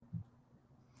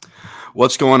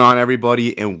What's going on,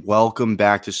 everybody, and welcome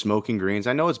back to Smoking Greens.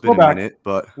 I know it's been We're a back. minute,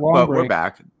 but Long we're break.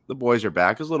 back. The boys are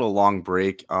back. It was a little long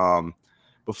break. It's good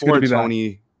Before to be back.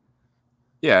 Tony,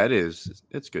 yeah, it is.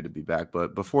 It's good to be back.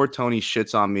 But before Tony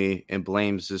shits on me and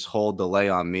blames this whole delay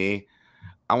on me,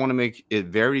 I want to make it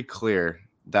very clear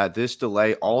that this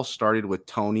delay all started with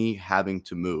Tony having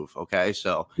to move. Okay,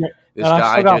 so Yeah, this and I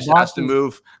guy still got just has to boxes.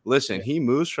 move. Listen, Yeah. he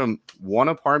moves from one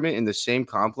apartment in the same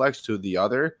complex to the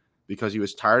other because he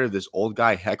was tired of this old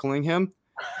guy heckling him.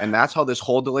 And that's how this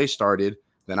whole delay started.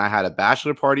 Then I had a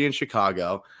bachelor party in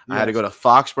Chicago. I had to go to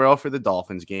Foxborough for the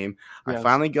Dolphins game. I Yes.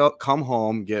 finally come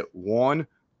home, get 1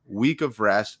 week of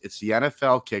rest. It's the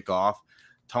NFL kickoff.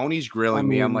 Tony's grilling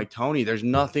me. I'm like, Tony, there's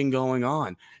nothing going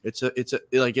on. It's that It's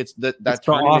the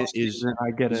tournament off-season,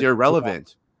 I get is it.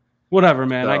 irrelevant. Whatever,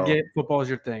 man. I So- get football's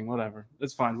your thing. Whatever.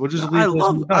 It's fine. We'll just No, leave this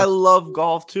in the I dust. love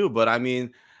golf too, but I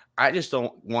mean, I just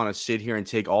don't want to sit here and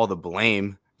take all the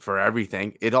blame for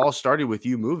everything. It all started with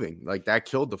you moving. Like that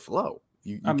killed the flow.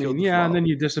 You I killed mean, the yeah, flow. and then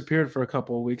you disappeared for a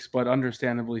couple of weeks, but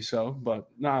understandably so. But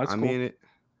no, it's I cool. mean,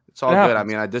 it's all It good. I happens.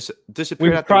 mean, I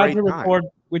disappeared We at the tried right to time. record.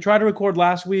 We tried to record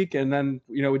last week, and then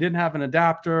we didn't have an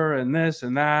adapter and this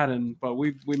and that, but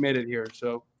we made it here,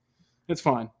 so it's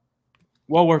fine.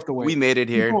 Well worth the wait. We made it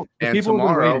here, and people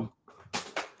have been waiting. tomorrow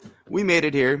we made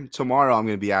it here. Tomorrow I'm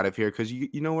going to be out of here because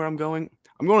you know where I'm going?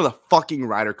 I'm going to the fucking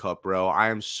Ryder Cup, bro. I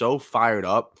am so fired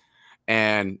up,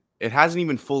 and it hasn't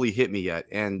even fully hit me yet.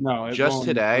 And No, it just won't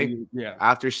today, until you-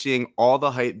 after seeing all the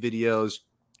hype videos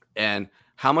and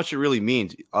how much it really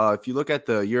means, if you look at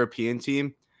the European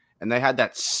team, and they had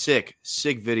that sick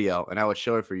video, and I would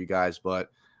show it for you guys,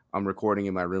 but I'm recording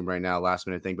in my room right now, last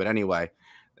minute thing. But anyway,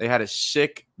 they had a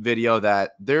sick video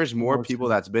that there's more people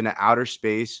that's been to outer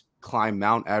space, climb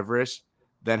Mount Everest,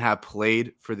 than have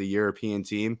played for the European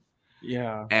team.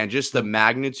 Yeah. And just the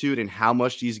magnitude and how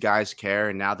much these guys care.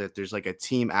 And now that there's like a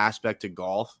team aspect to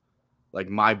golf, like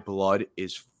my blood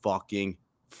is fucking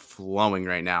flowing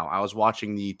right now. I was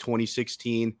watching the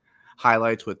 2016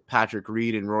 highlights with Patrick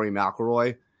Reed and Rory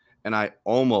McIlroy, and I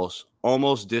almost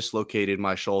dislocated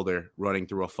my shoulder running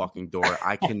through a fucking door.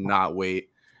 I cannot wait.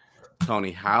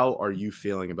 Tony, how are you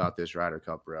feeling about this Ryder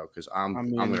Cup, bro? Because I'm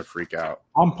gonna freak out.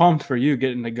 I'm pumped for you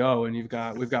getting to go, and we've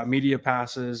got media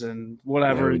passes and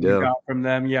whatever we you got from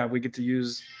them. Yeah, we get to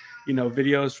use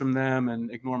videos from them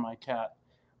and ignore my cat.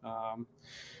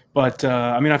 But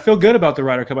I mean, I feel good about the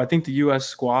Ryder Cup. I think the U.S.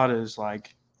 squad is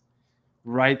like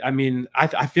right. I mean,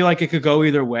 I feel like it could go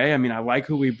either way. I mean, I like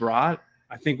who we brought.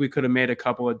 I think we could have made a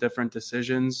couple of different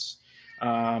decisions,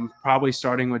 probably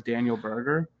starting with Daniel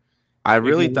Berger. I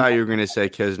really thought you were going to say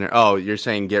Kisner. Oh, you're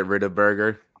saying get rid of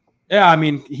Berger? Yeah, I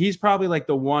mean, he's probably like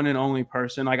the one and only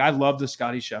person. Like, I love the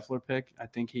Scotty Scheffler pick. I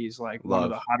think he's like one of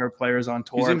the hotter players on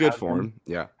tour. He's in good form.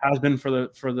 Yeah, has been for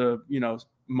the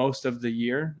most of the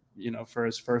year. For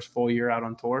his first full year out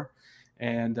on tour,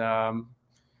 and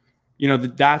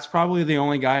that's probably the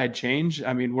only guy I'd change.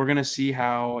 I mean, we're gonna see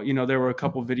how there were a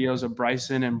couple videos of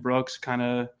Bryson and Brooks kind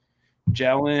of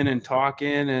gelling and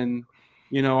talking and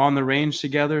on the range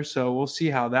together. So we'll see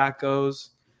how that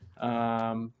goes.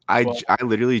 I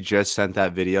literally just sent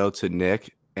that video to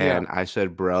Nick, and I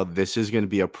said, bro, this is going to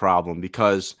be a problem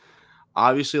because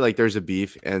obviously like there's a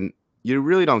beef and you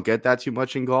really don't get that too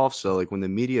much in golf. So like when the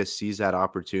media sees that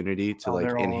opportunity to like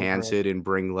enhance it and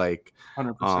bring like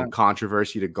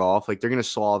controversy to golf, like they're going to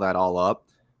swallow that all up.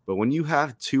 But when you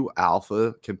have two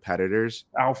alpha competitors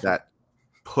that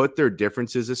put their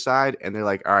differences aside and they're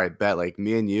like, all right, bet like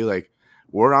me and you, like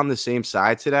we're on the same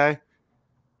side today.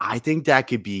 I think that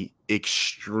could be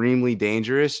extremely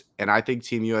dangerous, and I think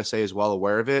Team USA is well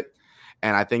aware of it.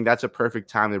 And I think that's a perfect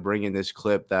time to bring in this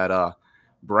clip that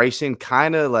Bryson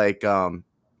kind of like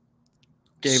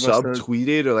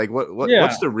subtweeted or like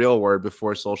what's the real word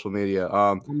before social media?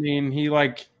 I mean, he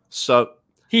like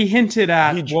he hinted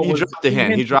at he dropped the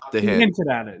hint. He dropped the hint. He hinted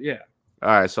at it, yeah. All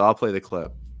right, so I'll play the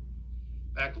clip.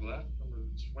 Back left, number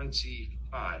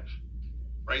 25.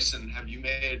 Bryson, have you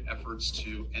made efforts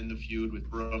to end the feud with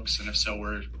Brooks? And if so,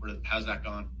 where how's that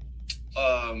gone?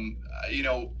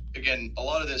 Again, a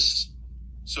lot of this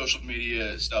social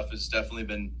media stuff has definitely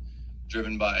been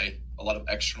driven by a lot of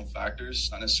external factors,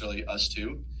 not necessarily us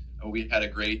two. We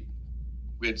had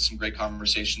some great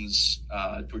conversations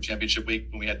toward championship week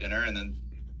when we had dinner, and then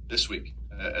this week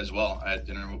as well. I had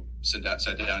dinner, sat down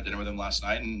at dinner with him last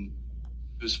night, and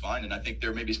it was fine. And I think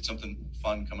there may be something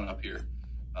fun coming up here.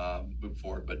 Move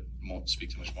forward, but won't speak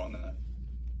too much more on that.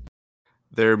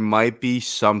 There might be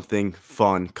something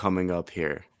fun coming up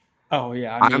here. Oh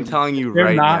yeah, I'm telling you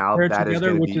right now that is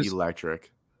going to be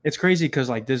electric. It's crazy because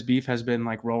like this beef has been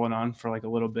like rolling on for like a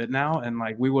little bit now, and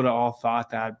like we would have all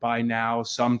thought that by now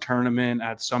some tournament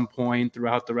at some point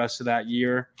throughout the rest of that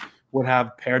year would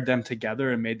have paired them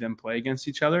together and made them play against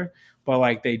each other, but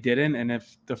like they didn't. And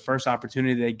if the first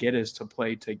opportunity they get is to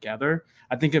play together,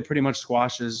 I think it pretty much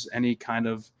squashes any kind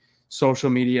of social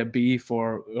media beef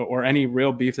or any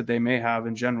real beef that they may have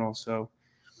in general. So,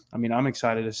 I mean, I'm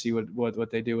excited to see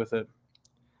what they do with it.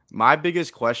 My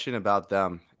biggest question about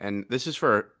them, and this is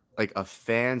for like a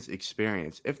fan's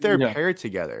experience, if they're Yeah. paired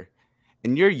together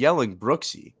and you're yelling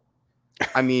Brooksy,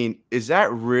 I mean, is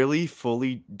that really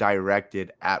fully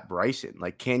directed at Bryson?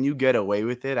 Like, can you get away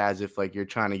with it as if like you're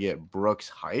trying to get Brooks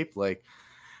hype? Like,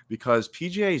 because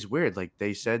PGA is weird. Like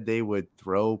they said they would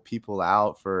throw people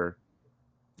out for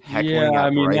heckling Yeah, I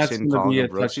at mean that's Bryson, going to calling be him a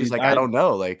Brooks. He's touchy. like, I don't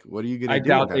know. Like, what are you I gonna do in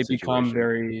doubt that they become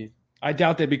situation? I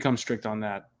doubt they become strict on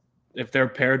that if they're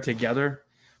paired together.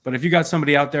 But if you got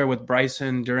somebody out there with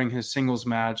Bryson during his singles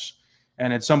match,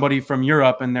 and it's somebody from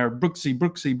Europe and they're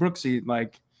Brooksy,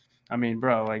 like, I mean,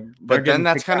 bro, like they're But then getting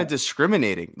that's kicked kind of out.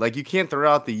 discriminating. Like, you can't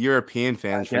throw out the European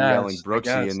fans for yelling I Brooksy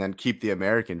guess. and then keep the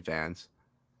American fans.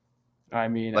 I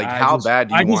mean, Like, how bad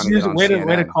do I you just want to get use on way to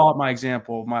CNN? call it my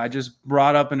example. I just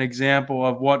brought up an example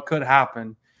of what could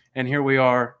happen, and here we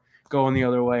are going the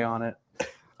other way on it.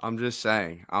 I'm just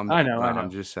saying. I know. I'm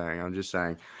just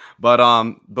saying.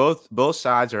 But both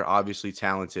sides are obviously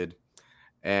talented,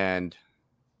 and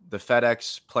the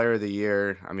FedEx Player of the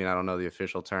Year, I mean, I don't know the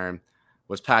official term,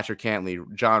 was Patrick Cantley.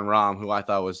 John Rahm, who I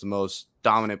thought was the most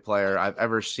dominant player I've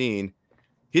ever seen.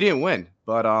 He didn't win,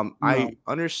 but I No.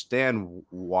 understand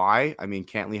why. I mean,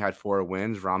 Cantley had 4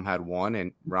 wins, Rahm had 1,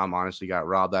 and Rahm honestly got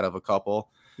robbed out of a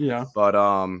couple. Yeah. But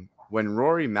when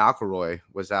Rory McIlroy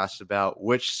was asked about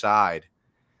which side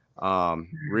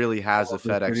really has the this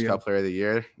FedEx video. Cup Player of the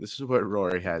Year, this is what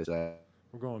Rory had to say.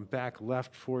 We're going back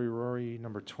left for you, Rory,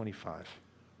 number 25.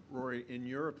 Rory, in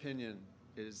your opinion,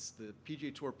 is the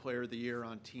PGA Tour Player of the Year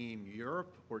on Team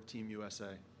Europe or Team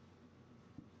USA?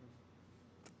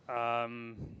 I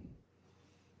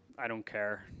don't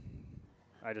care.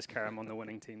 I just care I'm on the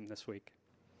winning team this week.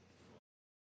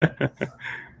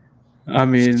 I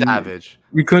mean, Savage.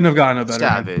 We couldn't have gotten a better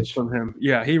Savage answer from him.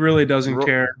 Yeah, he really doesn't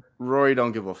care. Rory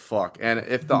don't give a fuck. And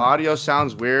if the audio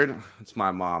sounds weird, it's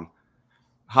my mom.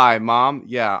 Hi, Mom.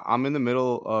 Yeah, I'm in the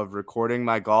middle of recording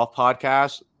my golf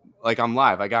podcast. Like, I'm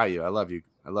live. I got you. I love you.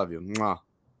 Mwah.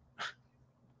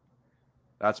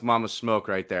 That's Mama Smoke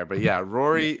right there. But yeah,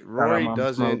 Rory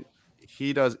doesn't.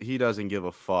 He doesn't give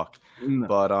a fuck. No.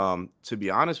 But to be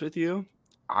honest with you,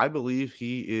 I believe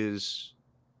he is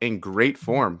in great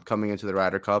form coming into the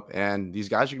Ryder Cup, and these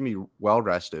guys are gonna be well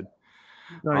rested.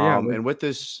 And with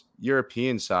this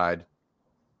European side,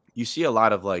 you see a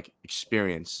lot of like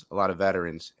experience, a lot of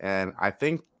veterans, and I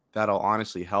think that'll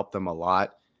honestly help them a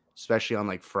lot, especially on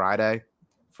like Friday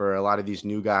for a lot of these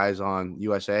new guys on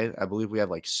USA. I believe we have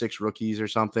like 6 rookies or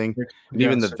something, and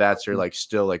even the vets are like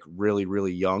still like really,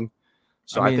 really young.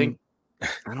 So I think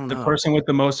I don't know. The person with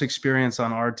the most experience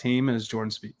on our team is Jordan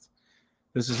Spieth.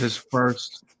 This is his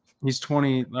first. He's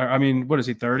 20. I mean, what is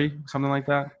he? 30, something like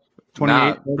that. 28.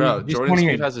 Nah, bro, He's Jordan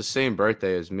 28. Spieth has the same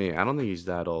birthday as me. I don't think he's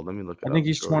that old. Let me look. I think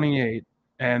he's 28,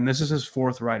 and this is his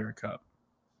 4th Ryder Cup.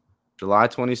 July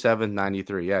 27th,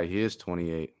 93. Yeah, he is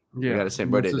 28. Yeah, we got the same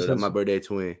birthday. That's my birthday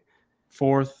twin.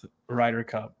 4th Ryder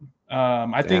Cup.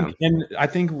 I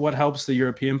think what helps the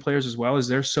European players as well is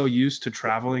they're so used to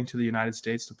traveling to the United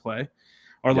States to play,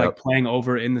 or like playing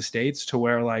over in the States, to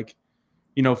where like,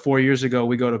 4 years ago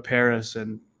we go to Paris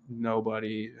and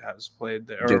nobody has played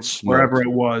there, or wherever it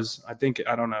was. I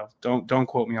don't know. Don't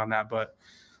quote me on that, but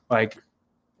like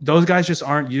those guys just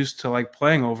aren't used to like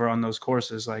playing over on those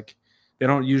courses. Like they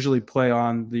don't usually play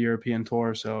on the European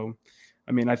tour. So,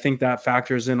 I mean, I think that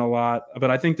factors in a lot,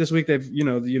 but I think this week the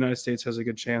United States has a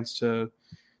good chance to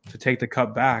take the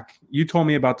cup back. You told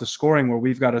me about the scoring where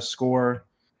we've got to score,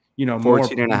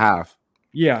 14 and a half.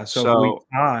 Yeah. So we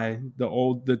tie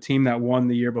the team that won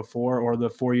the year before, or the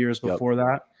 4 years before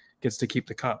that, gets to keep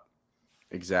the cup.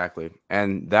 Exactly.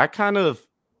 And that kind of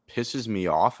pisses me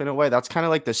off in a way. That's kind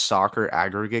of like the soccer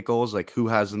aggregate goals, like who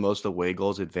has the most away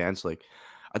goals advanced. Like,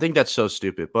 I think that's so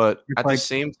stupid. But at the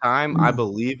same time, I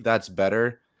believe that's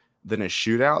better than a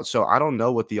shootout. So I don't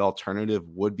know what the alternative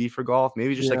would be for golf.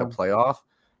 Maybe just like a playoff,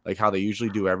 like how they usually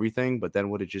do everything. But then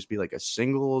would it just be like a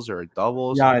singles or a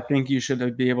doubles? Yeah, I think you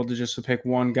should be able to just pick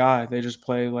one guy. They just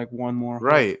play like one more.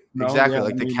 Right. Exactly.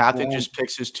 Like the captain just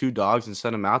picks his 2 dogs and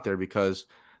send them out there, because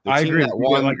the team that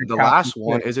won the last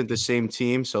one isn't the same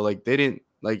team. So like they didn't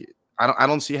like. I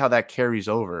don't see how that carries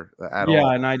over at all.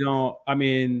 Yeah, and I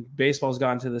mean, baseball's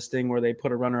gotten to this thing where they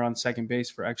put a runner on second base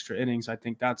for extra innings. I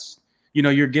think that's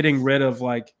you're getting rid of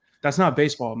like that's not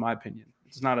baseball in my opinion.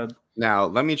 It's not a Now,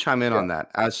 let me chime in on that.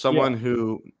 As someone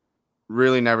who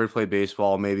really never played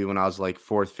baseball, maybe when I was like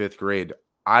 4th, 5th grade,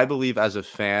 I believe as a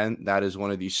fan, that is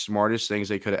one of the smartest things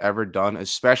they could have ever done,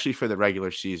 especially for the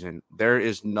regular season. There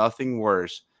is nothing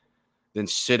worse than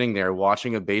sitting there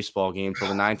watching a baseball game till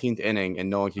the 19th inning and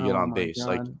no one can get on base. God.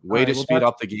 Like, way to speed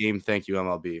up the game. Thank you,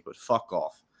 MLB, but fuck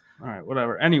off. All right,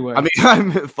 whatever. Anyway. I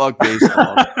mean, fuck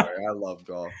baseball. Sorry, I love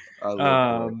golf.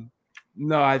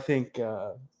 No, I think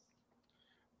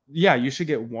you should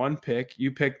get one pick.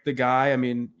 You pick the guy. I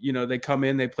mean, they come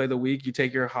in, they play the week. You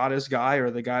take your hottest guy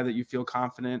or the guy that you feel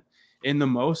confident in the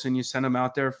most, and you send them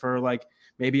out there for like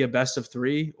maybe a best of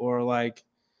 3 or like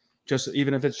just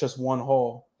even if it's just one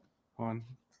hole. On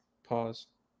pause.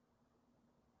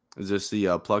 Is this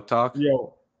the plug talk?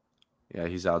 Yo. Yeah,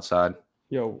 he's outside.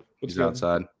 Yo, he's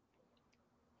outside.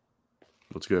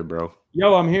 What's good, bro?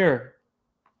 Yo, I'm here.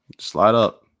 Slide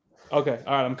up. Okay.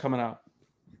 All right, I'm coming out.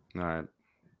 All right,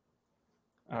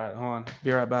 hold on. Be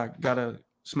right back. Gotta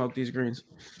smoke these greens.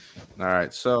 All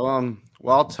right. So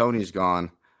while Tony's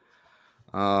gone,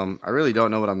 I really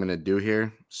don't know what I'm gonna do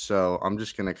here. So I'm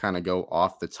just gonna kind of go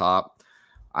off the top.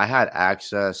 I had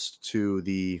access to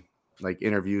the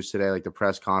interviews today, like the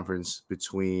press conference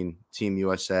between Team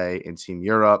USA and Team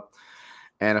Europe.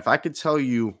 And if I could tell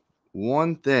you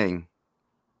one thing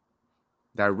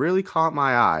that really caught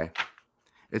my eye,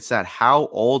 it's that how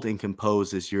old and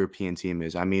composed this European team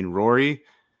is. I mean, Rory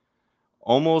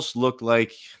almost looked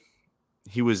like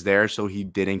he was there so he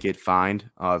didn't get fined.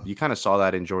 You kind of saw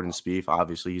that in Jordan Spieth.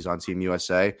 Obviously, he's on Team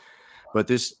USA. But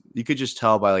this, you could just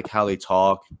tell by how they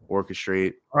talk,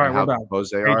 orchestrate, all right, how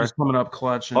composed they are. Just coming up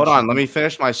clutch. Hold on, let me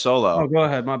finish my solo. Oh, go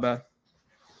ahead. My bad.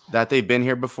 That they've been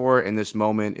here before, and this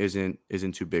moment isn't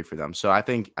too big for them. So I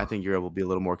think Europe will be a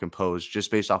little more composed, just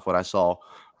based off what I saw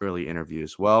early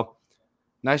interviews. Well,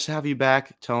 nice to have you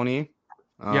back, Tony.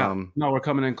 No, we're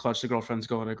coming in clutch. The girlfriend's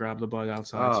going to grab the bug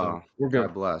outside. So we're good.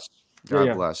 God bless.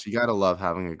 God bless. You gotta love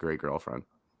having a great girlfriend.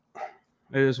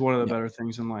 It is one of the better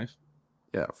things in life.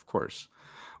 Yeah, of course.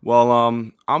 Well,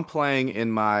 I'm playing in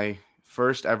my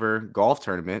first ever golf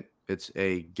tournament. It's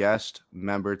a guest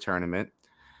member tournament,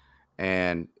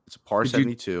 and it's a par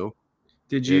 72.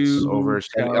 It's over.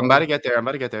 I'm about to get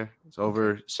there. It's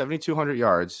over 7,200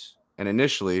 yards, and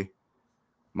initially,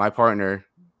 my partner.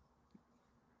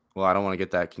 Well, I don't want to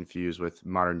get that confused with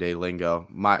modern day lingo.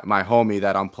 My homie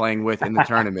that I'm playing with in the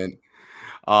tournament.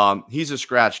 He's a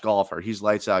scratch golfer. He's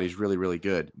lights out. He's really, really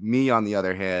good. Me, on the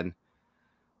other hand,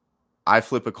 I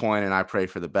flip a coin and I pray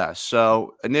for the best.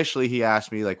 So initially he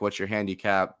asked me, what's your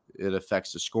handicap? It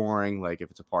affects the scoring. Like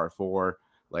if it's a par 4,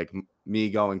 like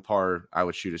me going par, I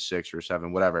would shoot a 6 or a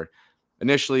 7, whatever.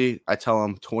 Initially, I tell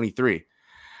him 23.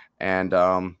 And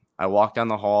I walk down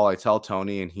the hall. I tell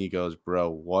Tony, and he goes, bro,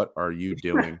 what are you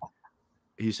doing?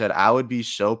 He said, I would be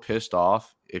so pissed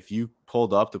off if you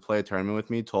pulled up to play a tournament with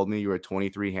me, told me you were a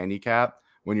 23 handicap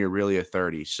when you're really a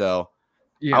 30. So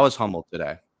I was humbled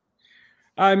today.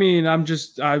 I mean,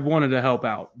 I wanted to help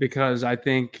out because I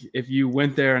think if you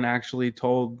went there and actually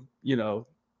told, you're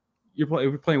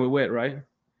playing with Whit, right?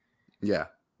 Yeah.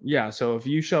 Yeah. So if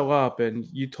you show up and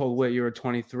you told Whit you were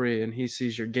 23 and he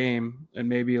sees your game and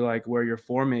maybe where your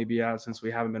form may be at, since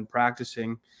we haven't been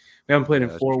practicing, we haven't played in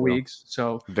 4 weeks.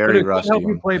 So very rusty. Help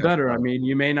you play better. I mean,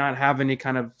 you may not have any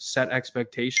kind of set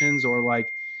expectations or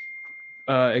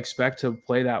expect to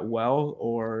play that well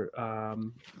or,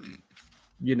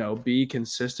 be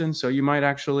consistent. So you might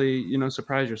actually,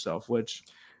 surprise yourself,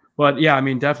 but yeah, I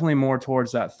mean, definitely more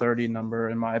towards that 30 number,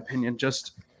 in my opinion,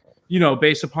 just,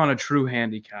 based upon a true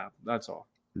handicap. That's all.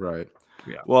 Right.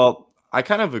 Yeah. Well, I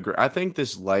kind of agree. I think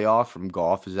this layoff from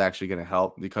golf is actually going to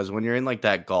help because when you're in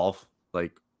that golf,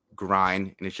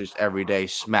 grind and it's just every day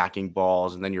smacking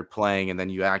balls and then you're playing and then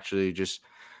you actually just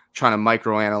trying to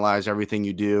microanalyze everything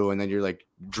you do and then you're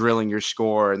drilling your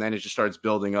score and then it just starts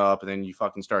building up and then you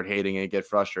fucking start hating it, get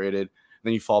frustrated, and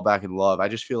then you fall back in love. I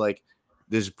just feel like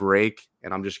this break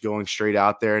and I'm just going straight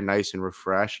out there nice and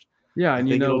refreshed. Yeah, and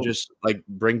I think it'll just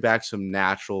bring back some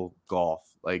natural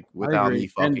golf without me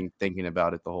fucking thinking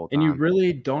about it the whole time. And you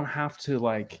really don't have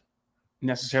to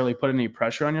necessarily put any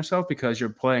pressure on yourself because you're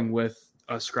playing with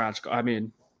a scratch. I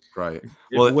mean, right.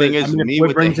 Well, the thing is, me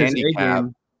with the handicap,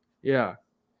 yeah.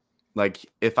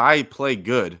 If I play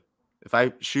good, if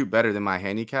I shoot better than my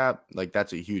handicap,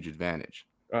 that's a huge advantage.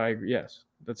 Yes,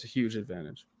 that's a huge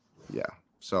advantage. Yeah.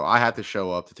 So I had to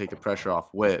show up to take the pressure off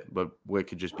Whit, but Whit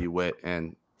could just be Whit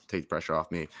and take the pressure off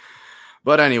me.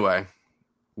 But anyway,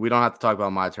 we don't have to talk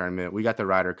about my tournament. We got the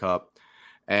Ryder Cup,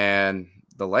 and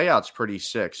the layout's pretty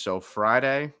sick. So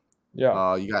Friday, you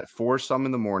got foursome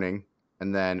in the morning,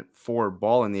 and then 4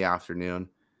 ball in the afternoon.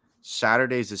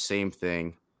 Saturday's the same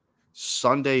thing.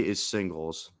 Sunday is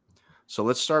singles. So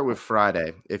let's start with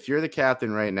Friday. If you're the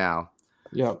captain right now,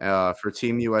 for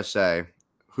Team USA,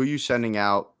 who you sending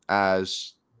out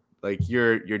as like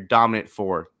your dominant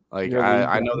 4? Like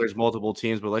I know there's multiple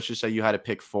teams, but let's just say you had to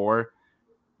pick 4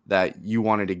 that you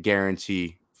wanted to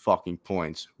guarantee fucking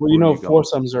points. Well,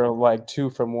 foursomes are like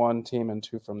 2 from one team and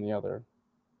 2 from the other.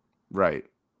 Right.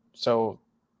 So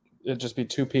it'd just be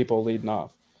 2 people leading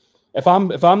off. If I'm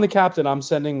the captain, I'm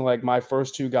sending like my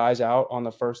first 2 guys out on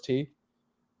the first tee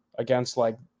against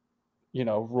like,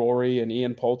 Rory and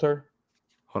Ian Poulter.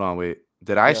 Hold on, wait.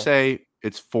 Did I say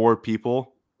it's 4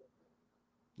 people?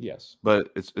 Yes.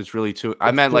 But it's really 2.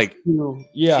 I meant like 2.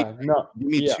 Yeah. Give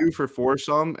me 2 for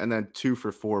foursome and then 2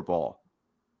 for 4 ball.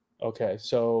 Okay.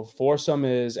 So foursome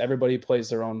is everybody plays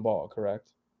their own ball,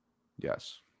 correct?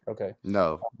 Yes. Okay.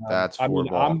 No, that's 4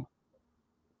 ball.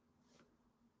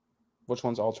 Which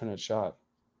one's alternate shot?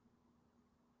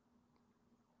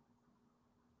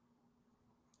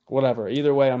 Whatever.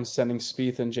 Either way, I'm sending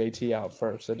Spieth and JT out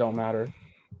first. It don't matter.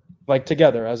 Like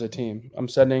together as a team. I'm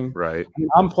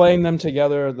playing them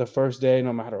together the first day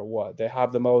no matter what. They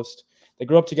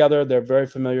grew up together. They're very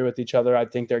familiar with each other. I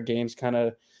think their games kind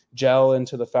of gel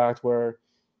into the fact where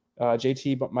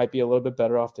JT might be a little bit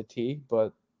better off the tee,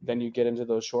 but then you get into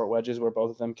those short wedges where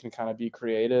both of them can kind of be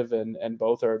creative and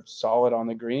both are solid on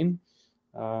the green.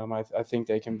 I think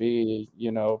they can be,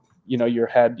 your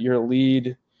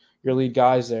lead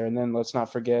guys there. And then let's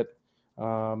not forget,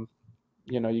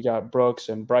 you got Brooks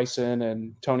and Bryson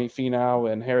and Tony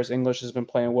Finau, and Harris English has been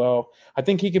playing well. I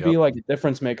think he could be like a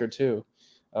difference maker too.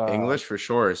 English for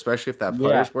sure, especially if that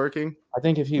putter's working. I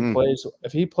think if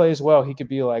he plays well, he could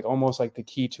be like almost like the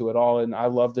key to it all. And I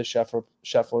love the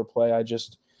Scheffler play.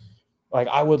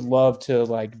 I would love to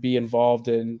like be involved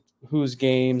in whose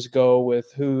games go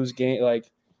with whose game.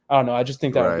 Like, I don't know. I just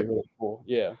think that would be really cool.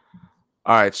 Yeah.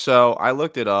 All right. So I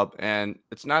looked it up, and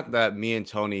it's not that me and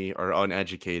Tony are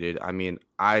uneducated. I mean,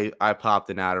 I popped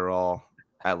an Adderall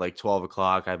at like 12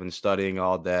 o'clock. I've been studying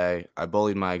all day. I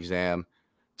bullied my exam.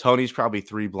 Tony's probably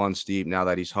 3 blunts deep now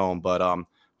that he's home. But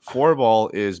 4 ball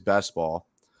is best ball.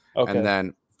 Okay. And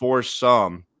then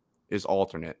foursome is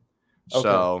alternate. Okay.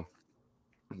 So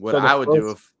what I would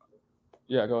do if –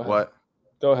 yeah, go ahead. What?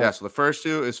 Go ahead. Yeah, so the first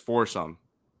 2 is foursome.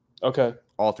 Okay.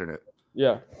 Alternate.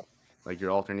 Yeah. Like you're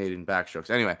alternating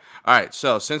backstrokes. Anyway, all right.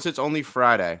 So since it's only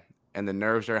Friday and the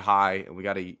nerves are high and we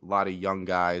got a lot of young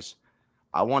guys,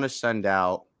 I want to send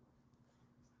out.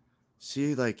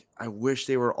 See, like I wish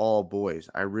they were all boys.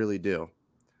 I really do.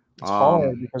 It's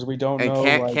hard because we don't know.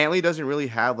 And Cantley doesn't really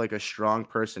have like a strong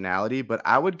personality, but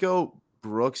I would go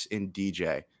Brooks and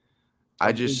DJ.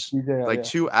 I just DJ,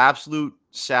 2 absolute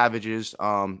savages.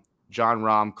 John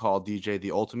Rahm called DJ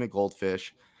the ultimate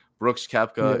goldfish. Brooks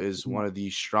Koepka is one of the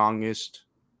strongest,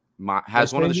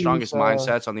 has one of the strongest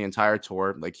mindsets on the entire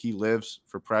tour. Like he lives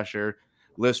for pressure,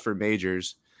 lives for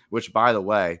majors, which by the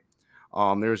way,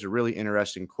 there's a really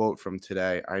interesting quote from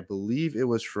today. I believe it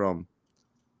was from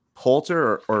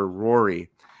Poulter or Rory.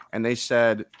 And they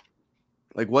said,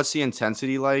 like, what's the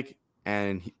intensity like?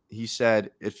 And he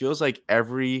said, it feels like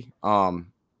every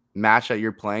match that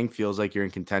you're playing feels like you're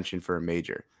in contention for a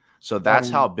major. So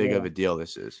that's how big of a deal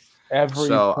this is.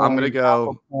 So I'm gonna go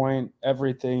half a point,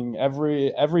 everything,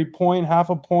 every point, half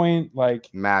a point, like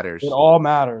matters. It all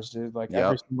matters, dude. Like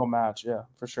every single match, yeah,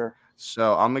 for sure.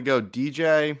 So I'm gonna go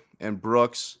DJ and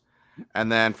Brooks,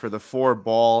 and then for the 4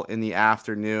 ball in the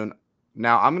afternoon.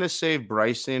 Now I'm gonna save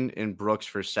Bryson and Brooks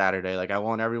for Saturday. Like I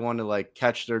want everyone to like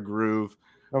catch their groove,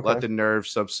 let the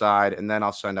nerves subside, and then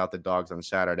I'll send out the dogs on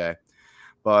Saturday.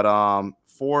 But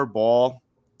 4 ball,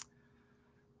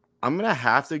 I'm gonna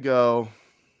have to go.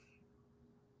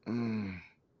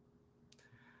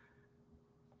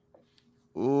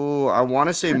 Ooh, I want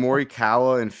to say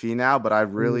Morikawa and Finau, but I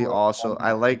really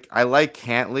I like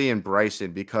Cantley and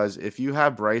Bryson, because if you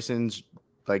have Bryson's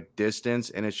like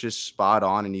distance and it's just spot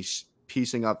on and he's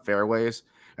piecing up fairways,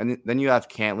 and then you have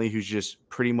Cantley who's just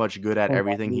pretty much good at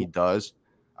everything he does,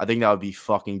 I think that would be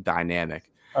fucking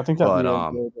dynamic. I think that would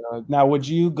be good. Now, would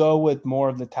you go with more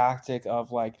of the tactic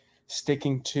of like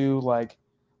sticking to like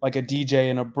a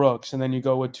DJ and a Brooks, and then you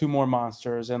go with 2 more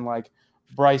monsters and like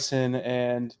Bryson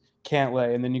and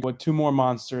Cantlay, and then you go with 2 more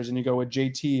monsters and you go with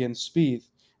JT and Spieth,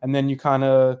 and then you kind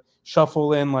of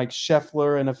shuffle in like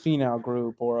Scheffler and a Finau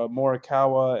group, or a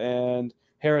Morikawa and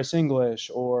Harris English,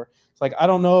 or like I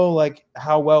don't know like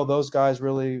how well those guys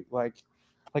really like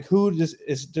who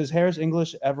does Harris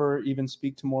English ever even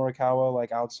speak to Morikawa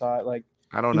like outside? Like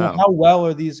I don't know how well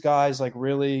are these guys like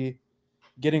really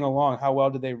getting along? How well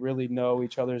do they really know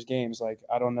each other's games? Like,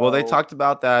 I don't know. Well, they talked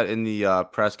about that in the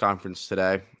press conference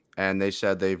today, and they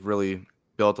said they've really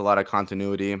built a lot of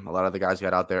continuity. A lot of the guys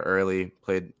got out there early,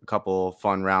 played a couple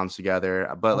fun rounds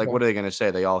together. But like, Okay. what are they going to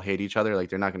say? They all hate each other. Like,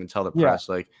 they're not going to tell the Yeah. press,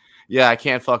 like, yeah, I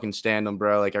can't fucking stand him,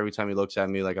 bro. Like, every time he looks at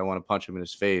me, like, I want to punch him in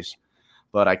his face.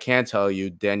 But I can tell you,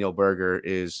 Daniel Berger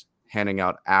is handing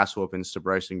out ass whoopings to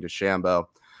Bryson DeChambeau.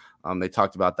 They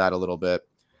talked about that a little bit.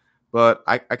 But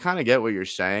I kind of get what you're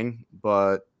saying.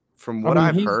 But from what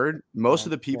I've heard, most of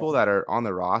the people that are on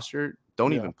the roster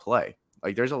don't even play.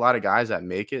 Like, there's a lot of guys that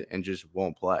make it and just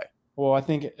won't play. Well, I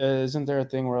think isn't there a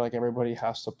thing where like everybody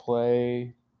has to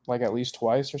play like at least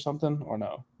twice or something, or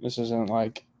no? This isn't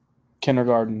like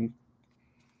kindergarten.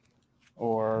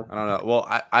 Or I don't know.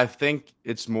 Well, I think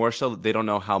it's more so that they don't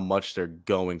know how much they're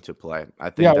going to play.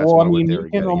 I think yeah, that's well, I more mean, what they you were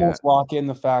can getting almost at. lock in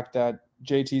the fact that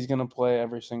JT's going to play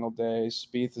every single day.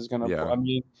 Spieth is going to Yeah. play. I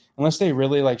mean, unless they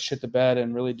really like shit the bed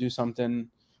and really do something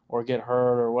or get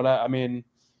hurt or what. I mean,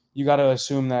 you got to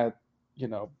assume that, you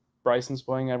know, Bryson's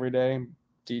playing every day.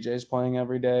 DJ's playing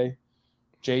every day.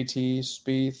 JT,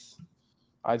 Spieth.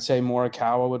 I'd say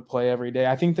Morikawa would play every day.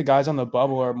 I think the guys on the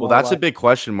bubble are more Well, that's like, a big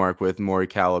question mark with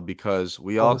Morikawa because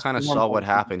we all his kind of form saw what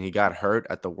function. happened. He got hurt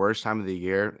at the worst time of the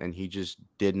year, and he just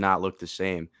did not look the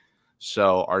same.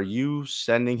 So are you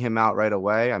sending him out right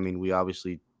away? I mean, we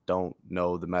obviously don't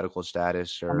know the medical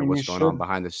status or mean, what's you going on should.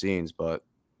 behind the scenes, but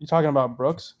You talking about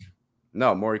Brooks?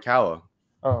 no, Morikawa.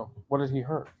 Oh, what did he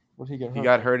hurt? What did he get hurt? He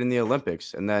got hurt in the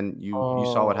Olympics, and then you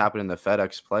saw what Oh. happened in the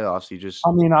FedEx playoffs. He just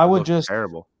I mean, I would looked just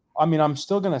terrible. I mean, I'm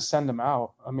still going to send him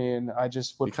out. I mean, I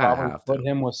just would You kinda probably have put to.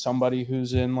 him with somebody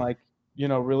who's in like, you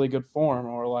know, really good form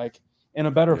or like in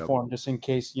a better Yep. form, just in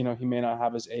case, you know, he may not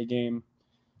have his A game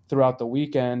throughout the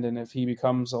weekend. And if he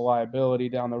becomes a liability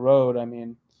down the road, I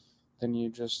mean, then you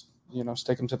just, you know,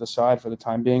 stick him to the side for the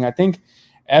time being. I think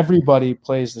everybody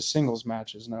plays the singles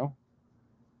matches, no?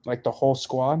 Like the whole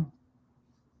squad?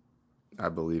 I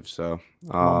believe so.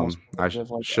 I'm almost I positive,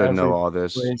 like, should know every all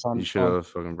this. plays on You should have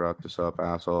fucking brought this up,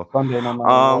 asshole. Sunday, no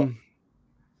matter what.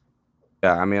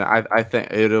 Yeah, I mean, I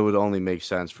think it would only make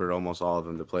sense for almost all of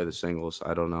them to play the singles.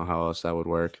 I don't know how else that would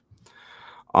work.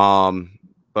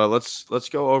 But let's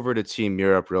go over to Team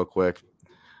Europe real quick.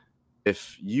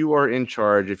 If you are in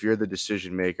charge, if you're the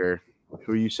decision maker,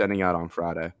 who are you sending out on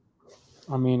Friday?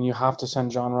 I mean, you have to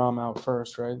send Jon Rahm out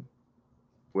first, right?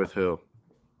 With who?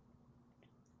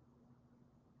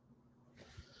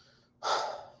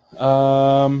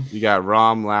 You got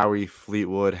Rahm, Lowry,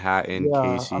 Fleetwood, Hatton, Yeah,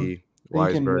 Casey,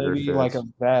 thinking Weisberger, maybe like a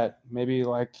Fitz. vet, maybe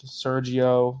like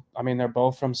Sergio. I mean, they're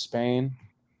both from Spain.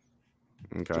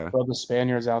 Okay. Just throw the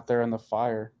Spaniards out there in the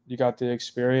fire. You got the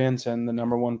experience and the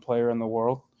number one player in the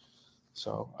world.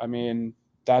 So, I mean,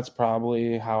 that's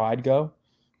probably how I'd go.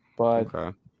 But,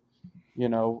 Okay. you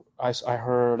know, I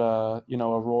heard, you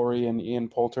know, a Rory and Ian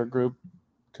Poulter group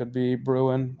could be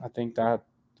brewing. I think that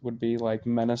would be like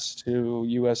menace to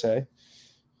USA.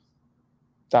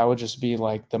 That would just be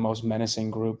like the most menacing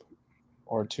group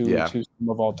or two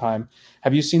of all time.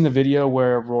 Have you seen the video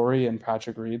where Rory and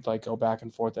Patrick Reed like go back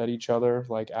and forth at each other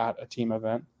like at a team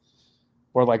event?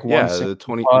 Or like Yeah, the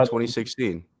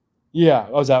 2016. Yeah,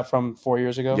 was that from 4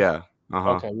 years ago? Yeah.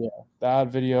 Okay, yeah. That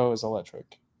video is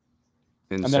electric.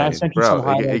 Insane. And then I sent you some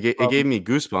highlights. It gave me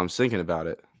goosebumps thinking about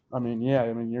it. I mean, yeah,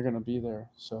 I mean you're gonna be there,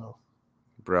 so.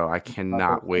 Bro, I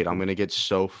cannot wait. I'm gonna get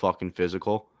so fucking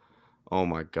physical. Oh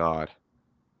my god.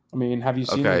 I mean, have you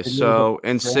seen? Okay, so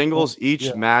in singles,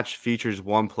 each match features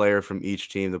one player from each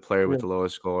team. The player with the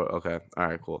lowest score. Okay, all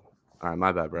right, cool. All right,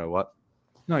 my bad, bro. What?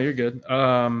 No, you're good.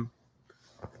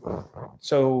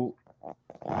 So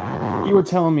you were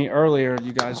telling me earlier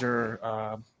you guys are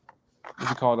what do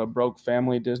you call it, a broke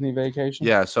family Disney vacation?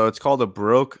 Yeah, so it's called a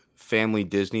broke family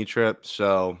Disney trip.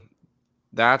 So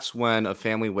that's when a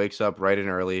family wakes up bright and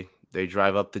early. They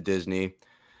drive up to Disney,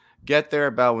 get there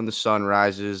about when the sun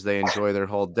rises. They enjoy their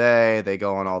whole day. They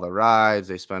go on all the rides.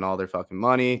 They spend all their fucking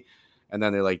money. And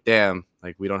then they're like, damn,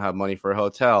 like we don't have money for a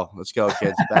hotel. Let's go,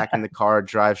 kids. Back in the car,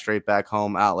 drive straight back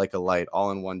home, out like a light,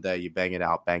 all in one day. You bang it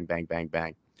out, bang, bang, bang,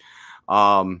 bang.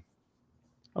 I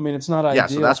mean, it's not ideal. Yeah,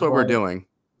 so that's what we're doing.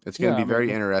 It's going to be very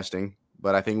mean, interesting,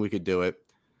 but I think we could do it.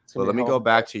 But let me go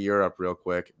back to Europe real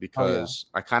quick because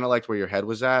I kind of liked where your head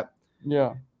was at.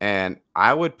 Yeah. And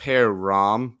I would pair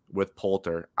Rahm with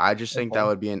Poulter. I just think that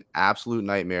would be an absolute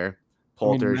nightmare.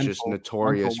 Poulter is just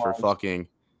notorious for fucking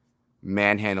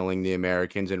manhandling the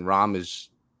Americans, and Rahm is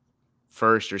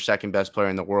first or second best player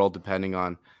in the world, depending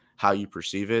on how you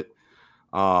perceive it.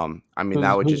 I mean,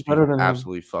 that would just be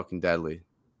absolutely fucking deadly.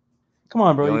 Come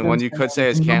on, bro. The only one you could say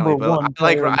is Cantlay, but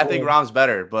I think Rahm's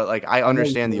better. But like, I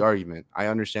understand the argument. I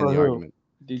understand the argument.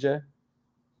 DJ?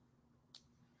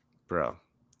 Bro,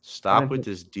 stop with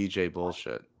this DJ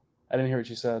bullshit. I didn't hear what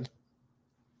you said.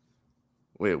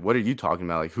 Wait, what are you talking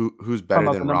about? Like who's Talking better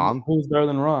about than the number- Rom? Who's better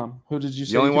than Rom? Who did you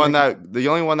say? The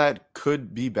only one that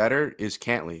could be better is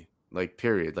Cantley. Like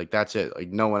period. Like that's it. Like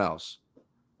no one else.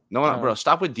 No one, bro.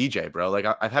 Stop with DJ, bro. Like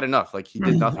I've had enough. Like he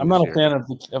did nothing. I'm not this a year. fan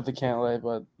of the Cantlay,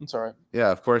 but it's all right.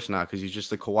 Yeah, of course not, because he's just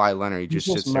the Kawhi Leonard. He He's just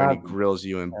just sits there and he mad. grills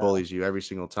you and bullies you every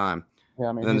single time. Yeah,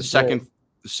 I mean, And then he's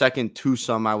the second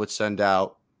twosome I would send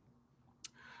out.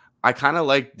 I kind of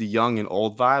like the young and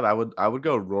old vibe. I would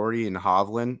go Rory and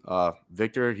Hovland.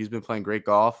 Victor, he's been playing great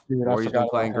golf. Dude, Rory's been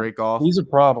playing great golf. He's a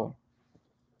problem.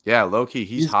 Yeah, low key,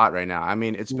 he's hot right now. I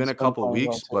mean, it's been a couple playing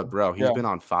weeks, well, but bro, he's been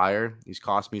on fire. He's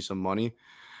cost me some money.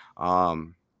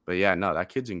 But yeah, no, that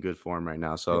kid's in good form right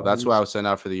now. So that's why I would send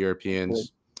out for the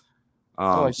Europeans.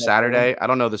 Saturday, I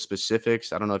don't know the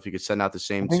specifics. I don't know if you could send out the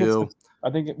same two. I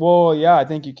think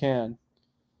you can.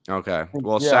 Okay.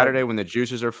 Well, Saturday when the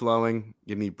juices are flowing,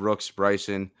 give me Brooks,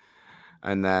 Bryson,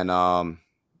 and then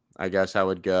I guess I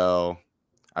would go.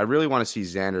 I really want to see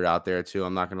Xander out there too.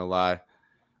 I'm not gonna lie.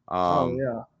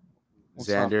 Xander,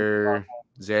 Spieth,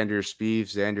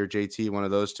 Xander, JT, one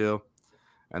of those two.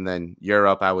 And then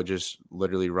Europe, I would just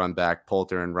literally run back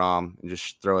Poulter and Rom and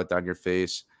just throw it down your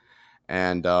face.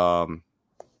 And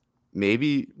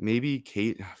maybe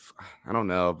Kate. I don't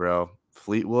know, bro.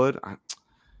 Fleetwood. I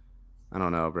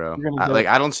don't know, bro.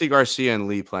 I don't see Garcia and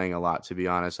Lee playing a lot, to be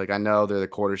honest. Like I know they're the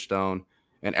cornerstone,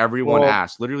 and everyone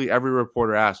asked. Literally every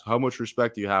reporter asked, "How much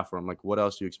respect do you have for him?" Like, what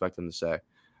else do you expect them to say?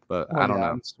 But I don't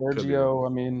know. Sergio, I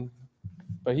mean,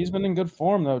 but he's been in good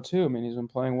form though too. I mean, he's been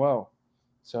playing well.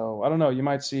 So I don't know. You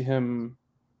might see him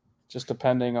just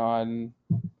depending on,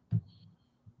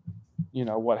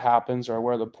 what happens or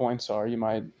where the points are. You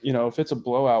might, if it's a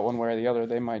blowout one way or the other,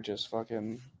 they might just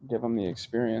fucking give him the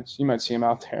experience. You might see him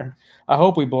out there. I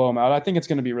hope we blow him out. I think it's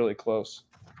going to be really close.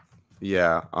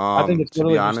 Yeah. I think it's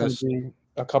literally just going to be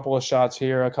a couple of shots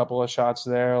here, a couple of shots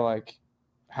there, like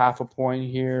half a point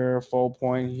here, full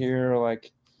point here,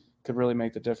 like could really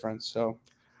make the difference. So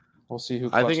we'll see who.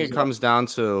 I think it comes down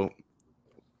to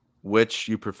which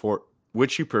you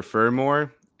prefer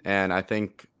more, and I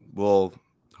think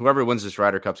whoever wins this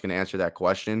Ryder Cup is going to answer that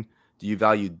question. Do you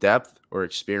value depth or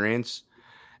experience?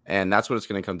 And that's what it's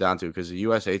going to come down to, because the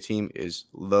USA team is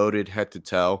loaded head to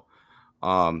toe.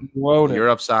 Loaded.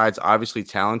 Europe side's obviously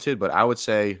talented, but I would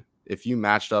say if you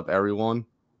matched up everyone,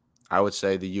 I would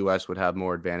say the US would have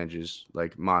more advantages,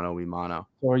 like mano a mano.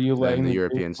 So are you laying the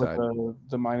European side?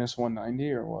 The minus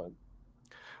 190 or what?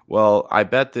 Well, I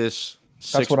bet this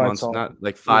 6 months, not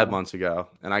like 5 months ago,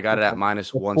 and I got it at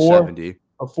minus 170.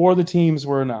 Before the teams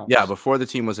were announced. Yeah, before the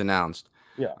team was announced.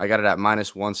 Yeah. I got it at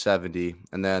minus 170,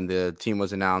 and then the team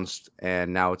was announced,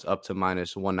 and now it's up to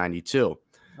minus 192.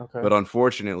 Okay. But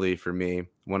unfortunately for me,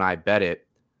 when I bet it,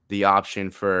 the option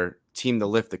for team to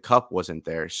lift the cup wasn't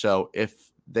there. So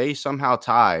if they somehow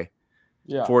tie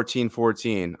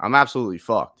 14-14, I'm absolutely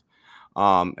fucked.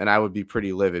 And I would be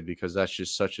pretty livid because that's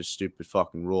just such a stupid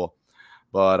fucking rule.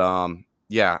 But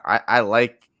I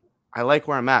like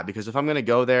where I'm at, because if I'm gonna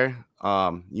go there,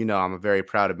 I'm a very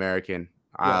proud American.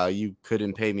 Yes. You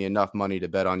couldn't pay me enough money to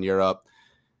bet on Europe.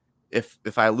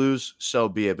 If I lose, so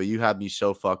be it. But you have me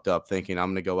so fucked up thinking I'm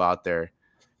gonna go out there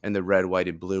in the red, white,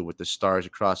 and blue with the stars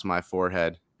across my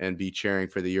forehead and be cheering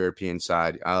for the European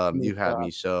side. You had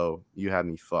me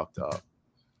fucked up.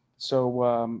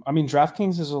 So,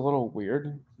 DraftKings is a little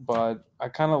weird, but I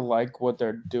kind of like what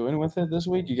they're doing with it this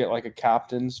week. You get like a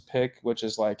captain's pick, which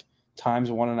is like times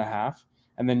 1.5,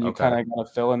 and then you kind of got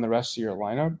to fill in the rest of your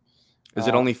lineup. Is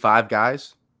it only 5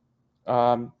 guys?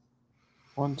 1,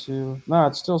 2. No,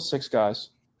 it's still 6 guys.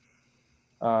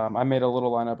 I made a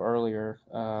little lineup earlier.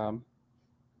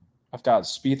 I've got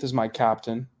Spieth as my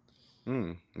captain.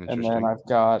 And then I've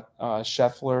got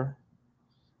Scheffler,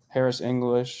 Harris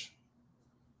English,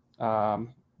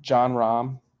 John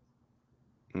Rahm,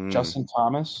 Justin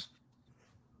Thomas,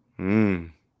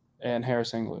 and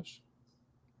Harris English.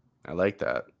 I like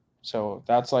that. So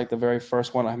that's like the very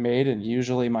first one I made, and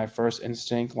usually my first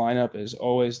instinct lineup is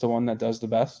always the one that does the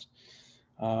best.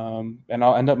 And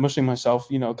I'll end up mushing myself,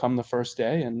 come the first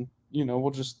day, and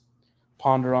we'll just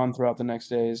ponder on throughout the next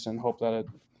days and hope that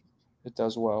it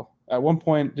does well. At one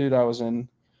point, dude, I was in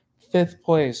 5th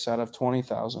place out of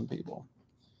 20,000 people.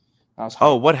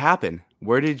 What happened?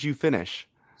 Where did you finish?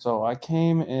 So I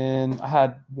came in, I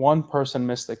had one person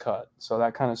miss the cut. So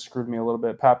that kind of screwed me a little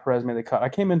bit. Pat Perez made the cut. I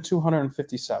came in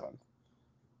 257th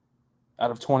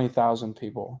out of 20,000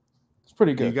 people. It's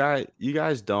pretty good. You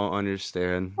guys don't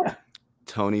understand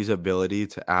Tony's ability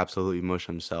to absolutely mush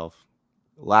himself.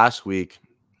 Last week,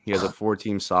 He has a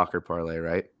 4-team soccer parlay,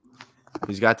 right?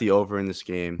 He's got the over in this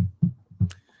game.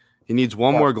 He needs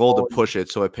one more goal to push it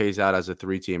so it pays out as a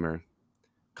 3-teamer.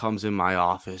 Comes in my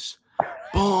office.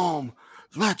 Boom.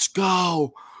 Let's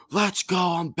go. Let's go.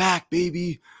 I'm back,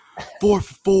 baby. 4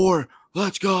 for 4.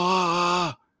 Let's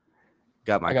go.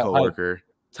 Got my coworker.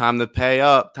 Time to pay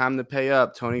up. Time to pay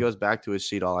up. Tony goes back to his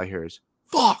seat. All I hear is,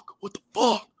 fuck. What the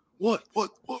fuck? What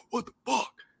the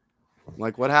fuck? I'm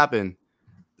like, what happened?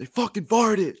 They fucking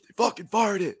VAR'd it. They fucking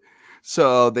VAR'd it.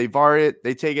 So they VAR it.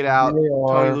 They take it out.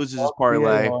 Tony loses his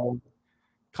parlay.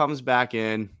 Comes back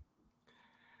in.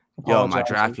 Yo, my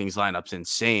DraftKings lineup's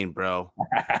insane, bro.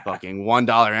 Fucking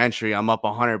 $1 entry. I'm up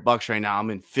 $100 right now.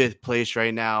 I'm in 5th place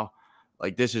right now.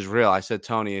 Like, this is real. I said,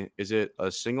 Tony, is it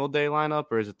a single day lineup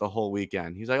or is it the whole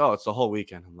weekend? He's like, oh, it's the whole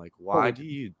weekend. I'm like, why do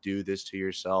you do this to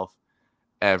yourself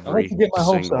every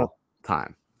single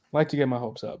time? I like to get my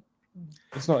hopes up.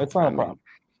 It's not a problem.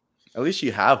 At least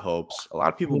you have hopes. A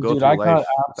lot of people go through I life got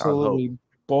absolutely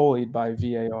bullied by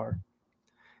VAR.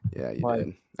 Yeah, you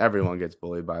did. Everyone gets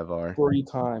bullied by VAR 3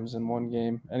 times in one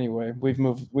game. Anyway, we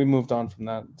moved on from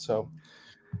that. So,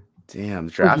 damn,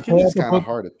 DraftKings is kind of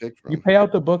hard to pick from. You pay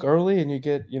out the book early and you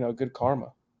get good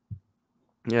karma.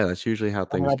 Yeah, that's usually how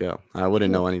things go. I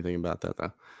wouldn't know anything about that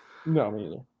though. No, me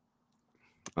either.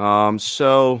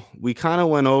 So we kind of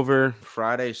went over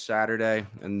Friday, Saturday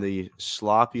in the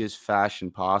sloppiest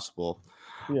fashion possible.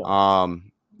 Yeah.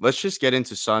 Let's just get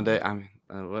into Sunday. I mean,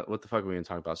 what the fuck are we gonna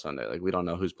talk about Sunday? Like, we don't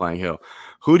know who's playing who.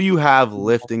 Who do you have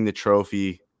lifting the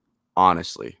trophy?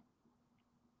 Honestly,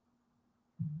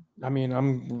 I mean,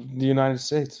 I'm the United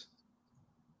States.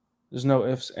 There's no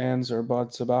ifs, ands, or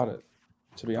buts about it.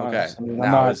 To be honest. Okay.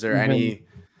 Now, is there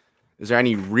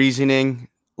any reasoning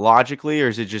logically, or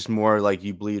is it just more like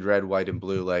you bleed red, white, and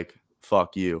blue? Like,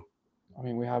 fuck you. I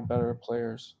mean, we have better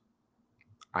players.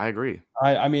 I agree.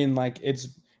 I mean, like,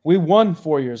 we won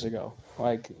 4 years ago.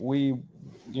 Like, we've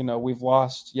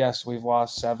lost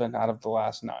 7 out of the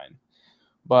last 9,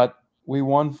 but we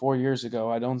won 4 years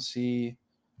ago. I don't see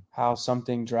how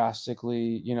something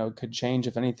drastically, could change.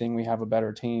 If anything, we have a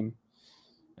better team.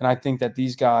 And I think that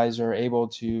these guys are able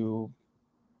to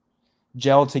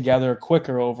gel together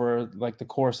quicker over like the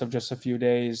course of just a few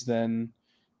days than,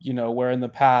 where in the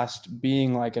past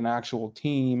being like an actual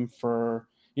team for,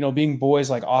 being boys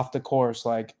like off the course,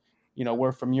 like,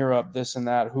 we're from Europe, this and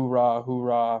that, hoorah,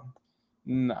 hoorah.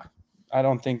 Nah, I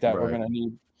don't think that we're going to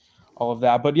need all of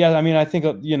that. But yeah, I mean, I think,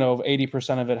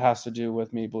 80% of it has to do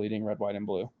with me bleeding red, white, and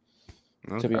blue.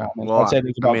 Okay. To be honest, well, I'd say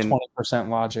there's about 20%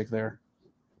 logic there.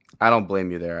 I don't blame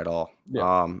you there at all.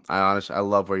 Yeah. I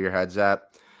love where your head's at.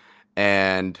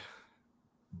 And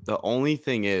the only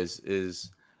thing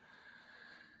is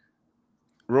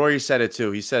Rory said it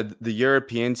too. He said the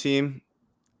European team,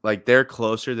 like, they're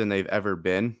closer than they've ever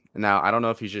been. Now, I don't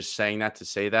know if he's just saying that to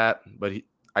say that, but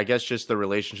I guess just the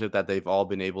relationship that they've all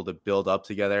been able to build up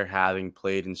together, having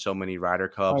played in so many Ryder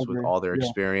Cups with all their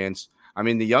experience. I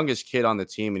mean, the youngest kid on the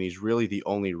team, and he's really the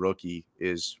only rookie,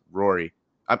 is Rory.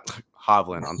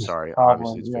 Hovland, I'm sorry.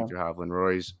 Obviously, it's Victor Hovland.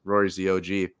 Rory's the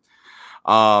OG.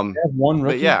 One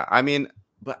rookie. But yeah, I mean,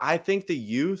 but I think the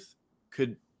youth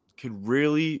could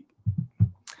really,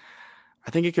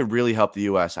 I think it could really help the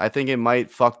U.S. I think it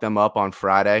might fuck them up on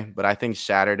Friday, but I think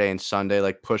Saturday and Sunday,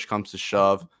 like, push comes to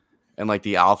shove, and like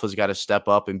the alphas got to step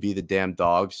up and be the damn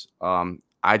dogs.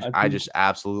 I just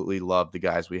absolutely love the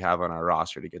guys we have on our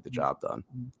roster to get the job done.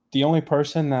 The only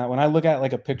person that, when I look at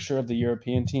like a picture of the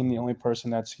European team, the only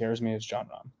person that scares me is Jon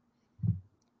Rahm.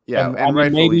 Yeah, and rightfully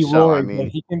maybe so. Rory, I mean, but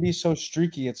he can be so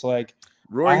streaky. It's like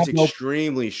Rory's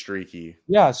extremely streaky.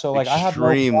 Yeah, so like I have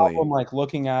no problem like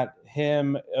looking at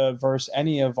him versus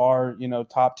any of our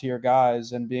top tier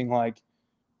guys and being like,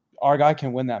 our guy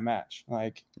can win that match.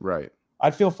 Like, right.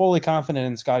 I'd feel fully confident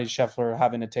in Scottie Scheffler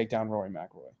having to take down Rory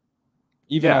McIlroy,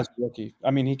 even as a rookie.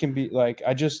 I mean, he can be like,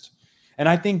 and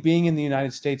I think being in the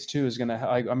United States too is gonna.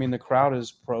 I mean, the crowd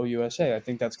is pro USA. I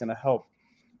think that's gonna help.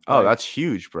 Oh, that's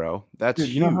huge, bro. That's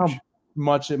huge. You know how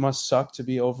much it must suck to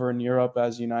be over in Europe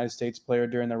as a United States player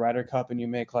during the Ryder Cup and you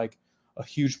make like a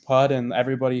huge putt and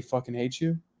everybody fucking hates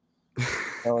you.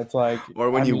 So it's like, or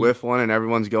when you whiff one and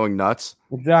everyone's going nuts.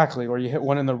 Exactly. Or you hit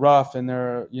one in the rough and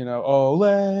they're, ole,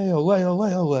 ole, ole,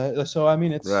 ole. So I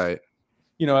mean, it's right.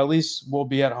 At least we'll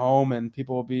be at home and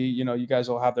people will be, you guys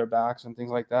will have their backs and things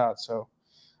like that. So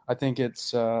I think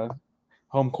it's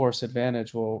home course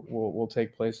advantage will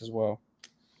take place as well.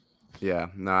 Yeah,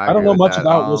 no, I don't know much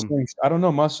about Whistling. I don't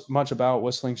know much about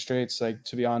Whistling Straits. Like,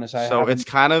 to be honest, it's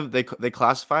kind of they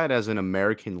classify it as an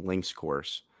American links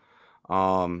course.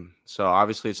 So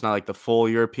obviously it's not like the full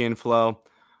European flow.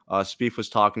 Spieth was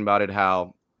talking about it.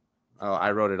 How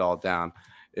I wrote it all down.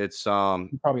 It's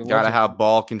probably got to loves have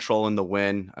ball control in the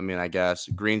wind. I mean, I guess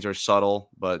greens are subtle,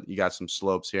 but you got some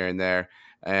slopes here and there,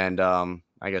 and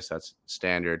I guess that's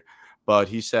standard. But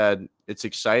he said it's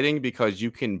exciting because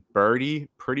you can birdie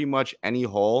pretty much any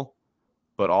hole,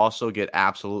 but also get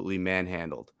absolutely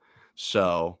manhandled.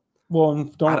 So Well,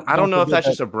 and I don't know if forget that's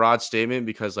that- just a broad statement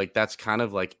because like that's kind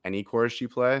of like any course you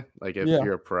play. Like if Yeah.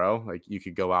 you're a pro, like you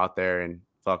could go out there and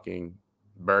fucking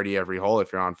birdie every hole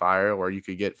if you're on fire, or you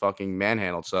could get fucking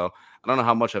manhandled. So I don't know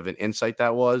how much of an insight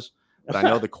that was, but I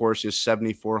know the course is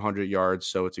 7,400 yards,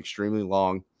 so it's extremely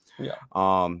long. Yeah.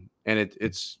 And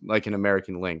it's like an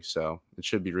American link, so it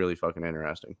should be really fucking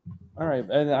interesting. All right,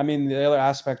 and I mean the other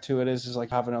aspect to it is like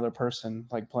have another person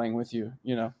like playing with you,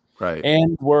 you know. Right.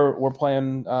 And we're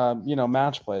playing, you know,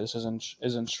 match play. This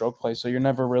isn't stroke play, so you're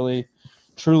never really,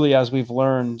 truly, as we've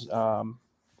learned,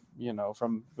 you know,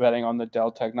 from betting on the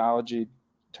Dell Technology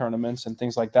tournaments and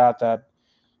things like that, that,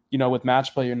 you know, with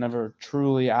match play, you're never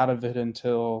truly out of it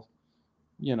until,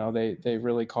 you know, they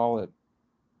really call it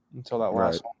until that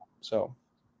last Right. one. So,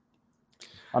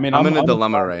 I mean, I'm in a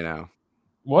dilemma right now.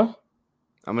 What?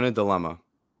 I'm in a dilemma.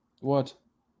 What?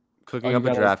 Cooking you up a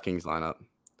gotta- DraftKings lineup.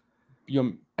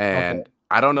 You And okay.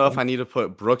 I don't know if I need to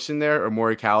put Brooks in there or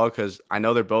Morikawa because I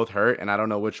know they're both hurt and I don't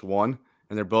know which one.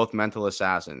 And they're both mental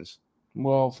assassins.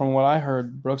 Well, from what I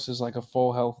heard, Brooks is like a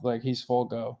full health, like he's full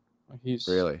go. Like he's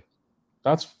Really?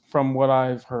 That's from what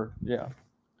I've heard. Yeah,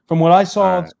 from what I saw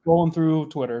All right. scrolling through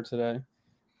Twitter today.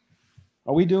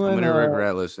 Are we doing? I'm going to regret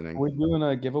Are listening. we doing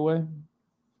a giveaway?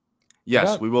 Yes,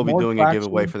 got we will be more doing a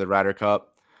giveaway traction. for the Ryder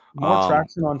Cup. More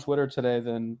traction on Twitter today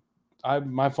than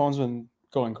my phone's been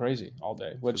going crazy all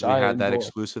day, which We I had that enjoy.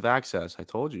 exclusive access. I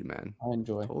told you, man. I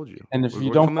enjoy. I told you. And if We're- you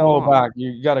we're don't coming follow along. back,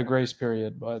 you got a grace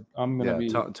period. But I'm gonna be.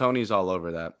 Tony's all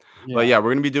over that. But yeah,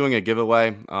 we're gonna be doing a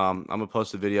giveaway. I'm gonna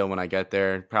post a video when I get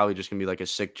there. Probably just gonna be like a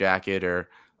sick jacket or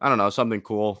I don't know, something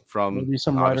cool from Maybe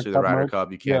some Ryder obviously the Cup Ryder merch.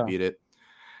 Cup. You can't Yeah. beat it.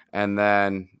 And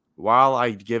then while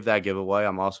I give that giveaway,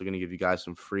 I'm also gonna give you guys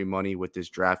some free money with this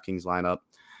DraftKings lineup.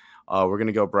 We're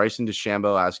gonna go Bryson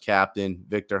DeChambeau as captain,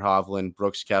 Victor Hovland,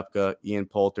 Brooks Koepka, Ian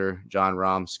Poulter, John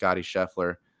Rahm, Scotty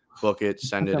Scheffler. Book it,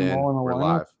 send put it them in. all in a We're lineup?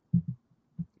 live.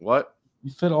 What?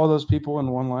 You fit all those people in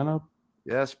one lineup.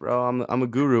 Yes, bro. I'm a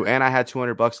guru, and I had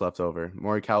 $200 left over.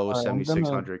 Morikawa was All right, I'm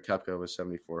 7,600. Koepka was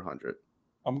 7,400.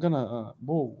 I'm gonna.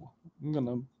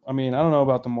 I mean, I don't know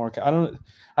about the more.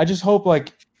 I just hope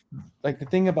like the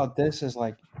thing about this is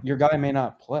like your guy may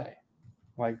not play,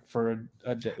 like for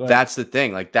a day. Like, That's the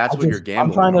thing. Like that's what you're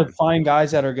gambling. I'm trying on. to find guys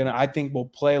that are gonna. I think will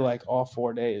play like all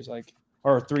 4 days, like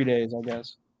or 3 days, I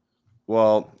guess.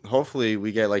 Well, hopefully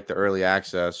we get like the early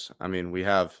access. I mean, we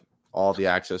have all the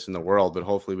access in the world, but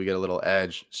hopefully we get a little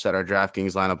edge, set our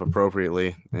DraftKings lineup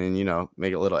appropriately, and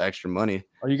make a little extra money.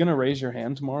 Are you gonna raise your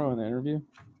hand tomorrow in the interview?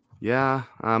 Yeah,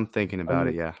 I'm thinking about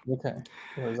it. Yeah. Okay.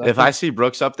 If I see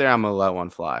Brooks up there, I'm gonna let one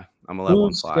fly. I'm gonna let one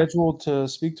Who's fly. scheduled to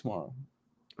speak tomorrow?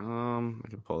 I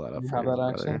can pull that up. You for have you, that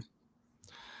brother. access?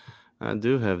 I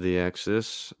do have the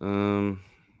access.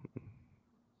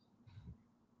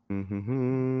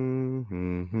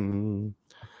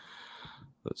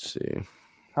 Let's see.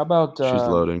 How about She's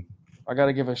loading. I got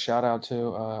to give a shout out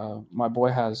to my boy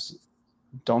has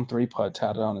 "Don't 3-putt"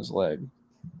 tatted on his leg.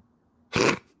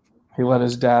 He let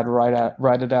his dad write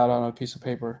it out on a piece of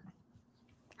paper.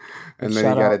 And then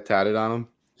he got it tatted on him.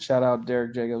 Shout out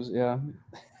Derek Jacobs. Yeah.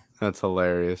 That's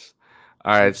hilarious.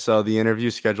 All right, so the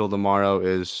interview scheduled tomorrow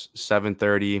is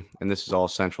 7:30, and this is all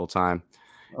Central Time.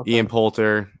 Okay. Ian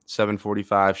Poulter,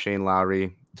 7:45. Shane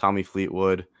Lowry, Tommy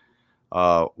Fleetwood,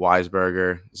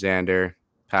 Weisberger, Xander,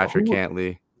 Patrick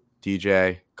Cantley,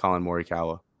 DJ, Colin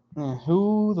Morikawa.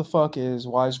 Who the fuck is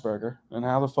Weisberger, and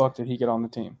how the fuck did he get on the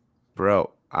team?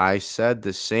 Bro, I said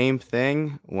the same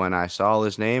thing when I saw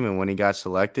his name and when he got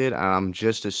selected. I'm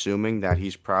just assuming that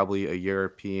he's probably a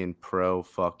European pro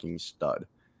fucking stud.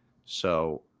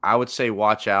 So I would say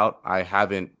watch out. I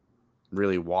haven't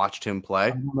really watched him play. I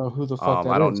don't know who the fuck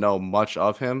that I don't is. know much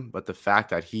of him, but the fact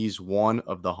that he's one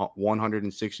of the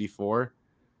 164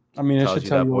 I mean, it tells should you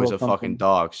tell that you boy's a a fucking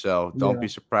dog. So don't Yeah. be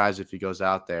surprised if he goes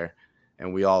out there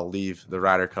and we all leave the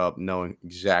Ryder Cup knowing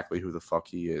exactly who the fuck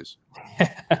he is.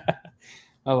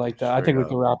 I like that. I Straight think we up.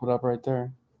 can wrap it up right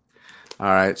there. All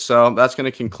right, so that's going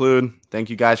to conclude. Thank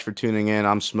you guys for tuning in.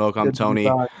 I'm Smoke. I'm Good to be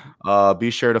Tony. back.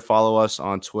 Be sure to follow us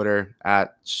on Twitter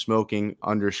at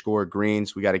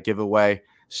smoking_greens. We got a giveaway.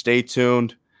 Stay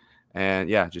tuned. And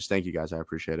yeah, just thank you guys. I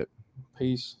appreciate it.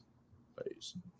 Peace. Peace.